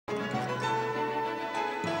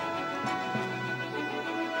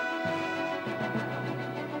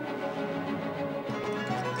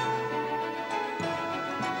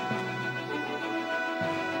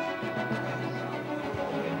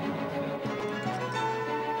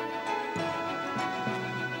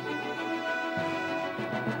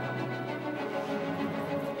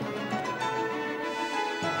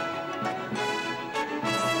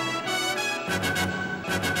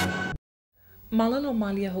malalo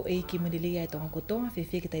malia ho e ki manilia e tonga kotoa,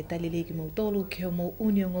 whiwhi ki tai tali ligi mo tolu ki ho mo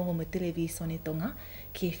Ongoongo mo televisione tonga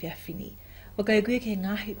ki e whiawhini. O kai gui ke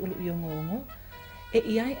ngahi ulu Ongoongo, e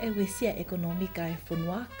iai e wesia ekonomika e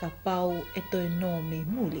whunua ka pau e toi no me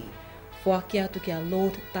muli. Fua ki atu ki a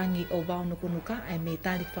Lord Tangi o Waunukunuka e me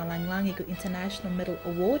tali whalanglangi ko International Medal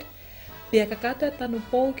Award, pia ka kata e tanu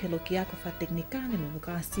pou ke loki ako wha teknikane me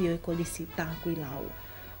muka sio e kolisi tākui lau.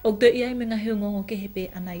 O te iai me ngahi ngongo ke hepe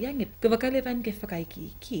ana iangi, ka wakalevan ke whakaiki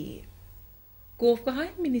ki. Ko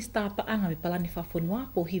whakahai minista paanga me palani whawhunua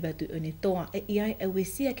po hiwa tu une toa e iai e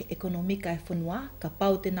wesia ke ekonomika e whunua ka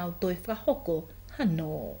pau te nau toi whahoko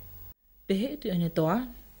hano. Pehe tu une toa,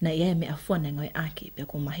 na iai me a whana ngai aki pe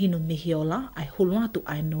ko mahinu mihiola ai hulu atu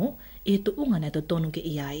ai no e tu unga na to tonu ke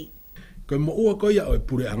iai. Ko mo ua ko ia o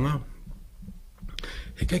pure anga.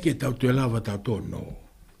 He kake tau te lava tau tō no.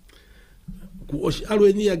 Ku osi alu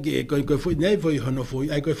e nia ke ko foi nei foi hono foi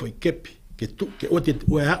ai ko foi kepi ke tu ke o te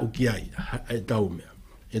ua ha u ki ai e tau mea.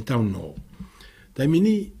 E tau no.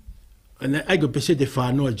 Taimini ai ko pese te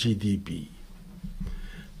whanoa GDP.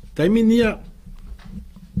 Taiminia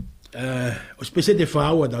o spese de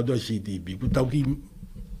faua da do GDP ku tau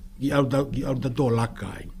ki au da to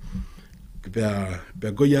lakai ke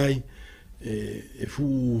pe goiai e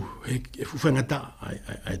fu fangata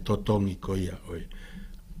ai totongi koia oi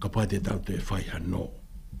kapate tau te fai hano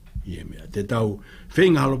ie me te tau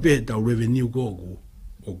fenga lo pe tau revenue go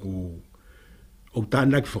o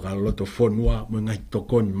tanak fra lo to fonua mo ngai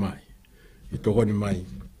tokon mai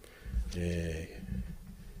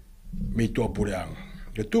me to pureang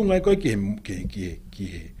ke tunga ko ki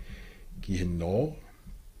no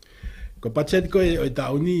ko pachet ko e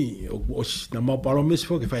tauni o na ma paromes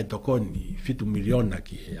fo ke fai tokoni fitu miliona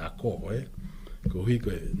ki ako ko hi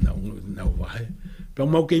ko na wa pe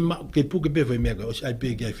mo ke pu ke pe foi me ko ai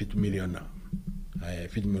pe ke fitu miliona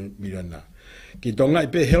ki tonga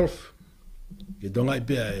pe health ki tonga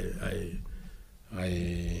pe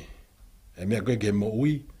ai me ko ke mo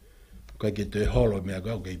ui ko ke te holo me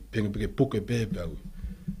ko ke pe pu ke pe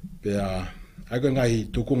pe a ko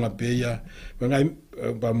ngai tukunga pe ia ngai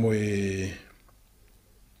ba mo e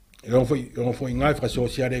ron foi ngai fra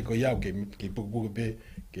sociale ko ia ke pu pe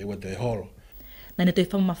ke wa te holo na ne te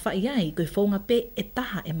whama whai ai ko whaunga pe e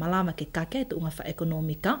taha e malama ke kake tu unga wha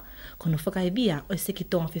ekonomika kono whakaibia o se ki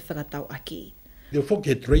tonga whakatau aki le fo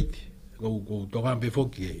ke trade go tonga pe fo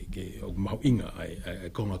ke o mau inga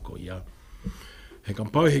ai konga ko ia he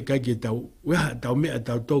kampau he kai ke tau tau mea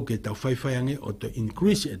tau tau ke tau whaiwhaiange o to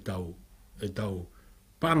increase e tau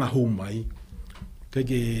panga humai kai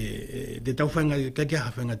ke te tau whainga kai ke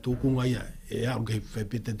hawhainga tūkunga ia e au ke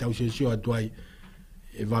whaipete tau sio atuai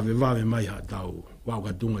e vave mai ha tau wau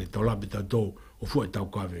ka tunga i tau lapi tau tau o fua tau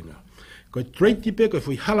kawenga ko trade tipe ko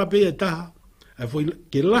fui hala pe e taha e fui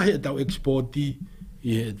ke lahi e tau exporti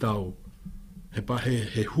i e tau he pa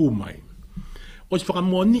he humai o se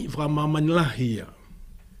whakamoni whakamamanilahi ia.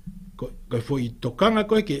 Ko foi tokanga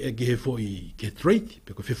koe ke he foi ke trade,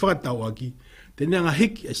 pe ko whakatau aki, te neanga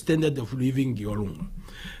hiki a standard of living ki olunga.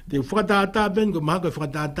 Te whakatata ben, ko maha ko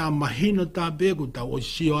whakatata mahino ta pe, ko tau o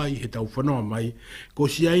sio ai, he tau whanoa mai, ko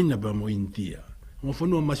si aina pa mo intia. Mo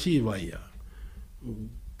whanoa masiva ia.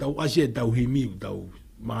 Tau asia tau himi, tau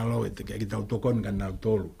mahalo e te ke tau tokon ka nau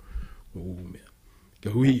tolu. Ke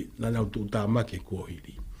hui na nau tu tāmake kua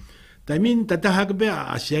hiri. Taimin tataha ka bea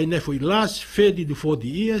asia ina foi last 30 to 40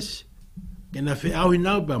 years, ke na whi au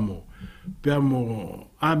hinau pia mo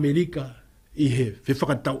Amerika i he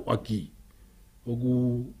whakatau aki. O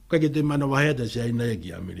ku kake te mana waheta sia ina e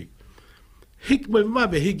ki Amerika. Hik mai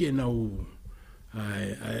mabe hiki e nau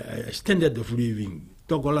standard of living,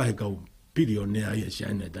 toko lahe kau pilionea i sia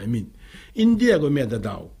ina taimin. India ko mea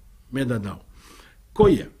tatau.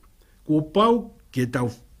 Koia, ku pau ke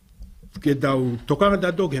tau tokanga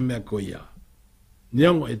tato ke mea koia.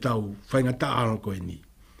 Neongo e tau whainga taaro koe ni.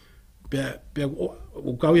 Pea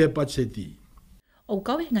o kau e patseti. O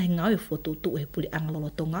kau e ngahi ngau e whotutu e puli angalolo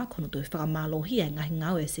tonga kono tu e whakamallohia e ngahi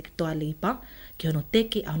ngau e sekitoa lipa ki hono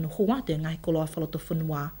teke a hono hua te ngahi koloa whaloto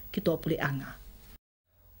whanua ki toa puli anga.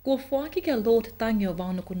 Ko whaaki ke Lord Tangi o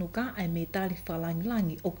Waunukunuka ai me tali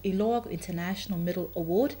whalangilangi o iloa ko International Medal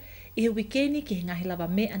Award i he wikeni ki he ngahi lava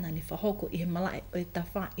mea na ni whahoko i he malae o i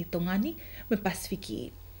tawha i tongani me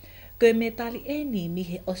Pasifiki. Ko e me tali e ni mi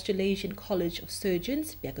he Australasian College of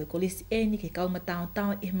Surgeons, pia ko kolisi e ni ke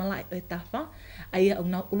kaumatao i he malae o i tawha, a ia o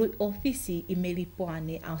ngā ului ofisi i meli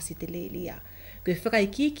poane au si te lelia. Ko e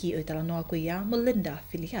whakaikiki o i talanoa ko ia Melinda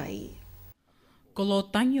Filiai. Ko lo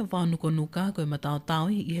tangi o Waunukunuka koe matao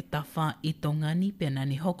i he tawha i tongani pia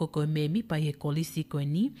nani hoko koe me mi pa i he kolisi koe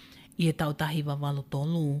ni i he tautahi wawalo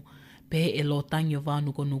tolu. Pe e lo tangi o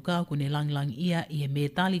wānuko nuka kune langlang ia i e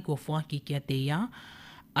metali kua whaki kia te ia.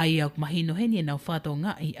 Ai au mahino heni e nau whātou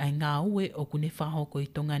ngai ai ngā ue o kune whahoko i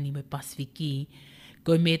tongani me Pasifiki.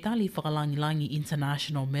 Ko metali whakalangilangi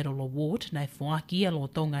International Medal Award nei whaki a lo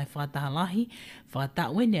tonga e whātahalahi,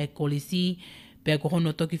 whātauene ai kolisi, pea ko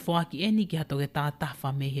hono toki whaki eni ki hato ke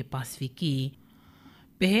tātawha me he Pasifiki.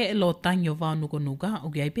 Pehe e lo tangi o wānuko nuka, o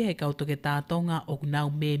ki ai pehe kau toke tātonga o nau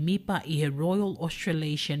me mipa i he Royal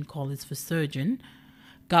Australasian College for Surgeon,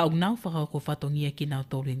 ka o nau whakako whatongia ki nau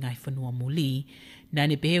tōre ngai whanua muli.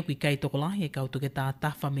 Nane pehe o ki kai tokolahi e kau toke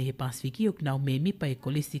tātawha me he Pasifiki o nau me mipa e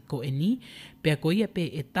kolisi ko eni, pea ko ia pe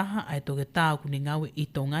e taha ai toke tā kune ngawe i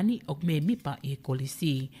tongani o me mipa i e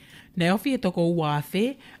kolisi. Nei ofi e toko ua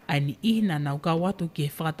awhe, ai ni ihina nau kawatu ki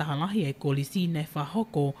e whakatahalahi e kolisi nei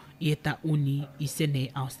whahoko i e ta uni i sene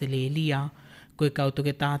Australia. Koe kau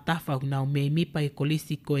toke tātawha o nau me mipa i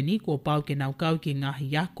kolisi ko eni ko pau ke nau kau ki ngahi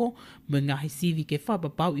yako, me ngahi sivi ke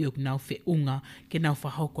whapapau i o nau whiunga ke nau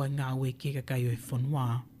whahoko ai ngāwe ki kakai o e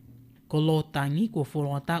whanua. Ko lo tangi ko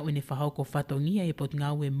whoroata o ne whahoko whatongia e pot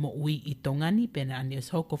ngāwe mo ui i tongani pena ane os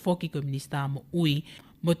hoko whoki ko minista mo ui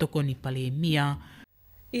mo tokoni pale mia.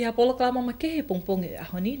 I a polo kalama ma kehe pongpongi a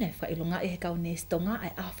honi nei whailunga e he kau nesi tonga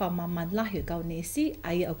ai awha maman lahi o kau nesi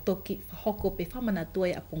ai au toki whahoko pe whamana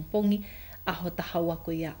tuai a pongpongi a ho tahau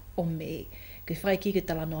ako ia o me. Koe whaiki ke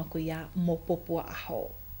talano ako ia mo popua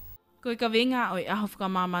aho. Koe ka venga o i aho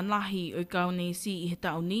whakamaman lahi o kau nesi i he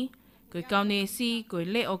tauni. Koe kau nesi, koe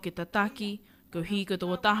leo ke tataki, koe hi ko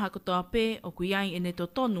tō taha ko tō ape o koe ai ene tō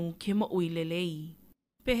tonu ke mo ui lelei.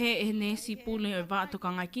 Pehe e nesi pule o wātoka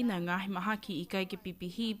ngai kina ngahi mahaki i kai ke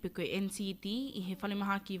pipihi pe koe NCT i he whale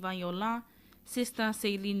mahaki vai o la, Sister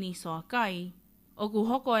Seilini Soakai. O ku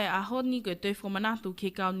hoko e ahoni koe tō whamanatu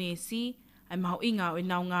ke kau nesi, ai maho inga o i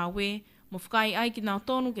nau ngāwe, mo whakai ai ki nau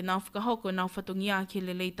tonu ke nau whakahoko nau whatongia ke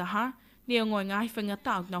lelei taha, ni o ngoi ngahi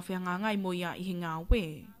whangatau nau whianga ngai moia i he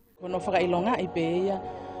ngāwe. Kono whakailonga i pe ia,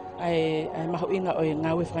 ai maho inga o i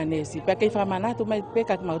ngāwe whakanesi. Pea kei whamanatu mai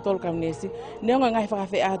peka ki mautolo kaunesi, ni o ngoi ngahi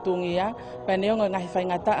whakawhi atungi ia, pea ni o ngoi ngahi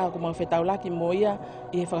whaingataa ku mau whetaulaki moia,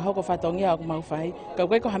 i he whakahoko whatongia o ku mau whai. Kau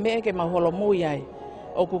koe ko hame e ke mau holo mui ai.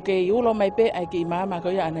 O ku kei ulo mai pe ai ki imama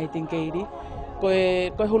ko ia anai tinkeiri.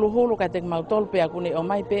 Koe hulu ka te mautolo pea kune o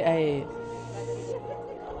mai pe ai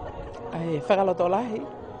whakalotolahi.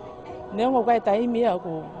 Ni o ngoi kai taimi ia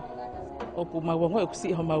o ku mawongo e ku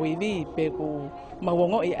si ho mawiwi pe ku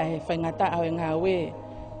mawongo i ai whaingata au e ngāwe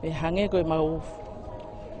pe hange koe mau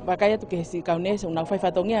wakaya tu ke si kaunesi unau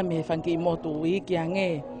whaifatongia me whanki i motu i ki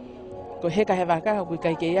ange ko heka he waka ku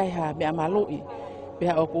kai ke ai ha me amalui pe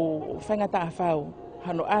o ku whaingata a whau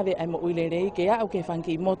hano ave ai mo uilerei ke au ke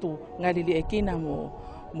whanki i motu ngarili e kina mo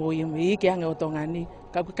i ki ange o tongani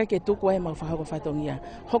ka kai ke tuku ai mau whahoko whatongia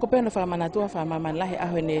hoko pēno whamanatua whamaman lahe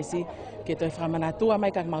aho nesi ke toi whamanatua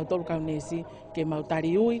mai ka mau tolu kaunesi ke mau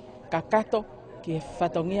tariui ka kato ke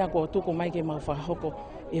whatongia ko tuku mai ke mau whahoko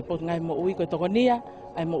e pot ngai mo ui ko tokonia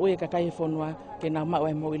ai mo ui e kakai e whonua ke nau mau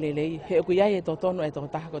ai mo uilelei he oku iai e tō tonu e tō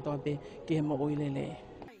taha ko tō pe ke he mo uilelei.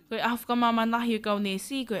 Koe aho whakamaman lahi o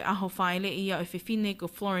kaunesi, koe aho whaile ia o whiwhine ko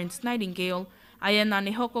Florence Nightingale, ai ana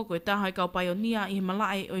ne hoko koe taha i kau paionia i he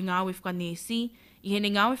malae o i ngāwe whakanesi, i he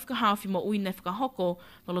ne ngāwe whakahawhi mo ui nei whakahoko,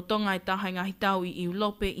 lolo tonga i taha i ngahi tau i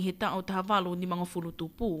Ulope i he tau taha walu ni mangofuru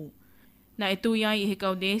tupu. Na e tui ai i he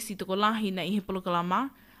kaunesi toko lahi na i he polokalama,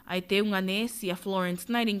 ai te unga nesi a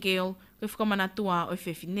Florence Nightingale koe whakamanatua o i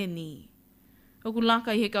whiwhineni. Oku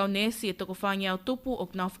laka i he kaunesi e toko whangi au tupu o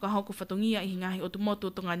knau whakahoko whatongia i he ngahi o tumotu o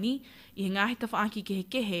tongani i he ngahi tawhaaki ke he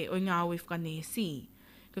kehe o i ngāwe whakanesi.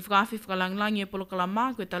 Koe whakawhi whakalanglangi e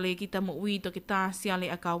polokalama, koe tale kita mo ui toke tā siale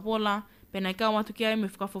a kau wola, pena i kau atu ki ai me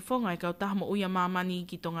whakafofonga i kau taha mo ui a mamani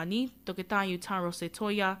ki tongani, toke tā Utaro se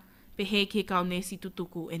toia, pe he ke kaunesi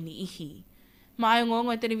tutuku e ni ihi. Ma ai ngongo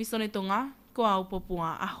e televisone tonga, ko au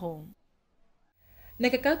popua aho. Nei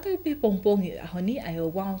ka koutou pe pongpongi ahoni ai o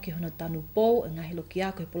wao ki hono tanu pou e ngahi loki a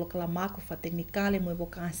koe polokalama ko whateknikale mo e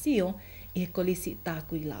wokāsio i he kolisi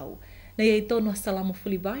tāku i lau. Nei ei tono salamu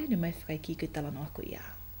fuliwai ne mai whakaiki koe talano ako ia.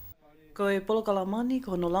 Ko e polokalamani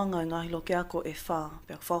ko no langa i ngahi loki ako e whā,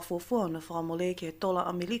 pia whāfuafua na whakamole ki he tola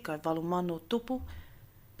Amerika i walumano tupu,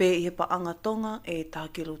 pe i he paanga tonga e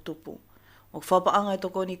tākilu tupu. O whapaanga e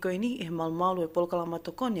tokoni koe ni i he malumalu e polokalama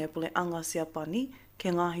tokoni e pule anga siapani ke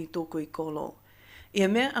ngahi tuku i kolo. I he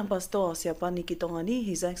mea ambastoa siapani ki tongani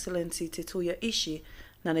His Excellency Te Tuia Ishi,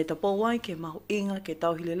 na ne tapowai ke mahu inga ke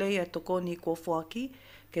tauhilelei e tokoni kua whuaki,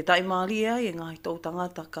 ke taimali ai e ngahi tau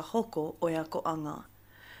tangata ka hoko o ea ko anga.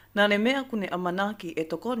 Nā ne mea kune amanaki e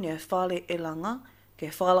tokoni e whale e langa, ke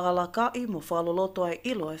whalakalaka i mo whaloloto ai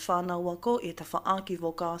ilo e whanau ako e ta whaaki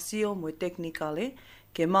vokāsio mo e teknikale,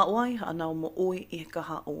 ke mauai anau mo ui I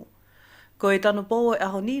kaha o. Ko e tanu pō e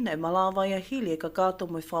aho nina e malawai a hili e ka kāto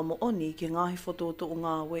mo I whamo oni ki ngahi whototo o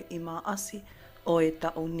ngā we I mā asi o e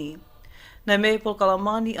tau ni. Nei me po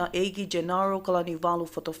kalamani a Eigi Gennaro Kalani Walu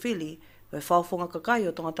Fotofili, we whauwhonga kakai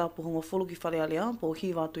o tonga tapu hongo fulu ki whare alea po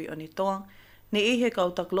hiwatui o ni toa, ne ihe kau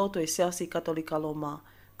takloto e siasi katolika loma,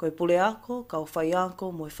 ko e pule ako, kau whai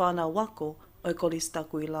ako, mo e whāna wako, o e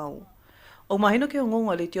kolistaku I lau. O mahino ke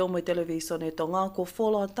ongonga le tio mo I television e tonga ko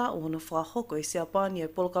whola ta o hona whahoko e siapani e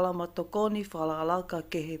polokalama tokoni whalagalaka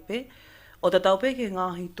kehepe, o ta taupe ke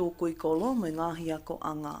ngahi tūku I kolo mo ngahi ako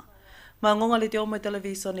anga. Ma ngonga le tio mo I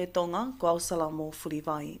television e tonga, ko au salamo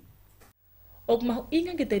furiwai. O mahu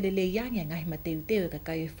inga ke te lele iangia ngahi mateu teo ka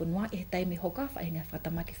kai whanua e taimi hoka whainga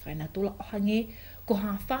whatamaki whaina tula o hange ko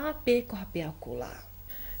haa whaa pe ko hape au kula.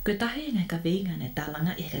 Ko tahi ngai ka veinga ne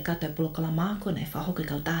tālanga I ka kata pulokala māko nei whahoka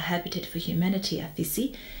kau tā Habitat for Humanity a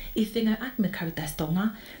whisi I whingai aki me Caritas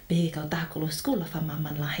tonga pe he kau tā kolo skula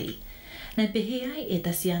whamaman lahi. Nei pehe ai e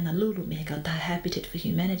tasiana lulu me he kau tā Habitat for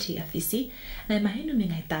Humanity a whisi nei mahinu me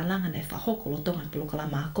ngai tālanga nei whahoko lo tonga pulokala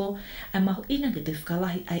māko a mahu inga ke te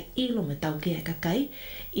whakalahi ai ilo me tau kea kakai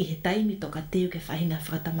I he taimi toka teo ke whahinga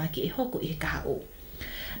whakatamaki e hoko I he kaha o.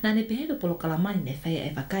 Nā ne pehe ke polokala mani nei whaia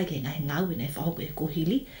e wakai ke ngahi ngāui nei whahoko e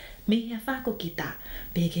kohili, me hea whako ki tā,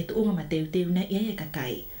 pehe ke tu unga ma teu nei ia e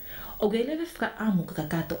kakai. O ke lewe whaka amu ka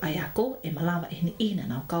kakato ai ako e malawa e ni ina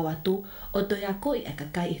nau kau atu, o toi ako I a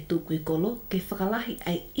kakai e tūku I kolo ke whakalahi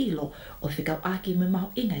ai ilo o whikau aki me maho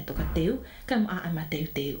inga e toka teu, ka maa ai ma teu.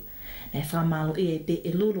 Nei whamalo I e pe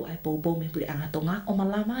e lulu ai pou me puri angatonga o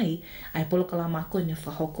malawa ai polokala mako I me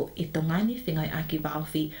whahoko I tongani whingai aki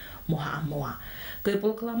wauwhi moha a moa. Ko e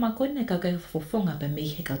polokala mako nei kaukai whafonga pa me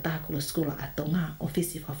he kau tākolo skula a tonga o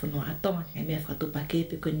whisi whawhanua a tonga ngai mea whatupa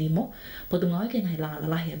kepe koe nimo po tunga oike ngai langa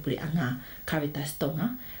lalahi a puri anga Caritas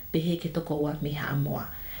tonga pe he ke toko ua miha a moa.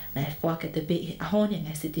 Nei whaka te pe I ahonia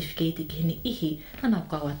ngai certificate ki hini ihi anau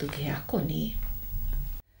kau atu ke hea koni.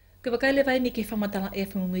 Ko wakai le vai ni ke whamatala e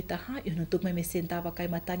whamumuitaha I hono tume me senta wakai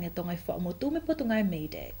matangi a tonga I whaamotu me potunga e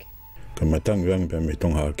Maydag. Ka matangi wangi pe me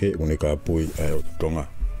tonga ake une ka pui ai o tonga.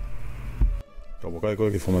 Ka wakai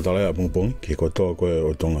koe ki whamatala e pungpungi ki kotoa koe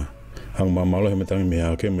o tonga. Hang mamalo he matangi me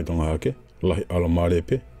ake me tonga ake, lahi alo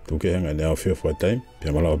marepe, tuke hanga ne au whia whakatai,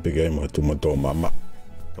 pia malawa peke ai ma tumato mama.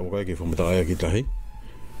 Ka wakai ki whamatala e ki tahi,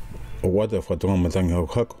 o wata whatonga matangi hau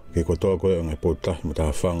hako, ki kotoa koe o ngai potahi ma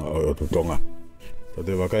taha whanga o tonga. Ka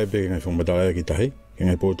te wakai peke ngai whamatala e ki tahi, ki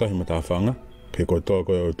ngai potahi ma taha whanga, ki kotoa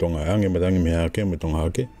koe o tonga ange matangi me ake me tonga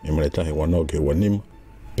ake, I maretahi wanoa ki wanima,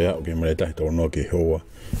 pea o ki maretahi to wanoa ki hoa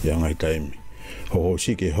I angai taimi. Ho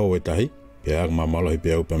si ke ho e tahi, pe ag mamalo I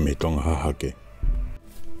pe au pa me tonga hahake.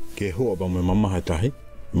 Ke hoa pa me mama hai tahi,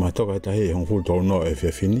 ma toka hai tahi e hong fulu tau no e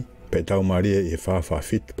whiawhini, pe tau maria I whawha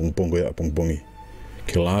fit pungpongo ia pungpongi.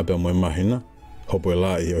 Ke laa pe moe mahina, hopo e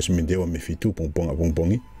laa I osimidewa me fitu pungponga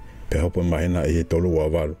pungpongi, pe hopo e mahina I tolu wa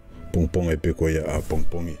waru, pungponga pe koe ia a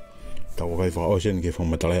pungpongi. Tau kai wha ocean ke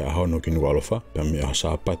whamatalai a hauno ki nuku alofa, pe me a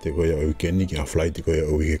sāpate koe ia o wikeni ki a flighti koe ia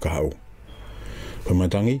o wike kahau. Koe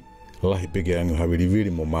matangi, lahi peke angu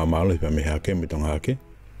hawiriwiri mo mamalo I me hake me tonga hake.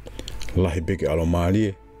 Lahi peke alo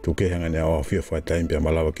maalie, tuke hanga ne awa whia whaitaim pia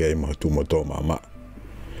malawa ke ai maha tumoto mama.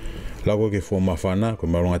 Lago ke fua mawhana, koe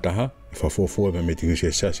marunga taha, e whafuafua pe me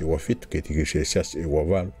tigisi sasi wa fitu ke tigisi sasi wa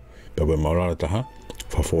walu. Pe koe maurara taha,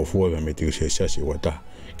 whafuafua pe me tigisi sasi wa taha,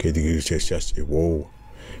 ke tigisi sasi wa ua.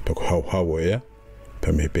 Pe koe hau hawa ea,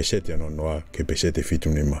 pe me pesete ano noa ke pesete fitu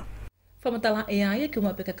nima. Whamatala e aia ki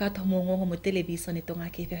umapeka kata Ongoongo mo televisa ni tonga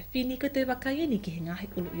ke whiawhini ko te wakai ni ki he ngahi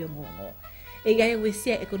ulu I Ongoongo. E aia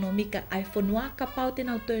wesia ekonomika ai whanua ka pau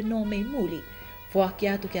tenau tau no mei muli. Whaki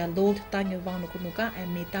atu ki a Lord Tangi Wano Kunuka e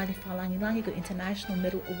me tani whalangilangi ko International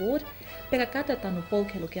Medal Award peka kata tanu pou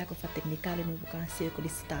ke loki ako whateknikale no bukansi ko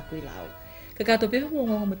lisitaku I lau. Ka kato peho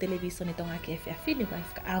Ongoongo mo televisa ni tonga ke whiawhini wai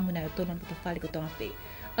whaka amuna o tonan puto whali ko tonga pe.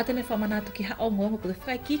 Atane whamanatu ki ha Ongoongo puto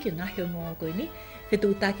whai kiki ngahi Ongoongo ko ini, Fetu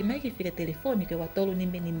utaki mai ki whika telefoni ke watolo ni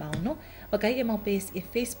meni mauno, wakai e mau pēs e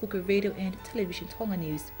Facebook, Radio and Television Tonga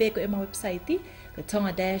News, pēko e mau website ka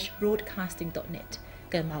tonga-broadcasting.net.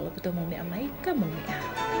 Ka malo puto mo mea mai, ka mo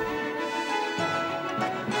mea.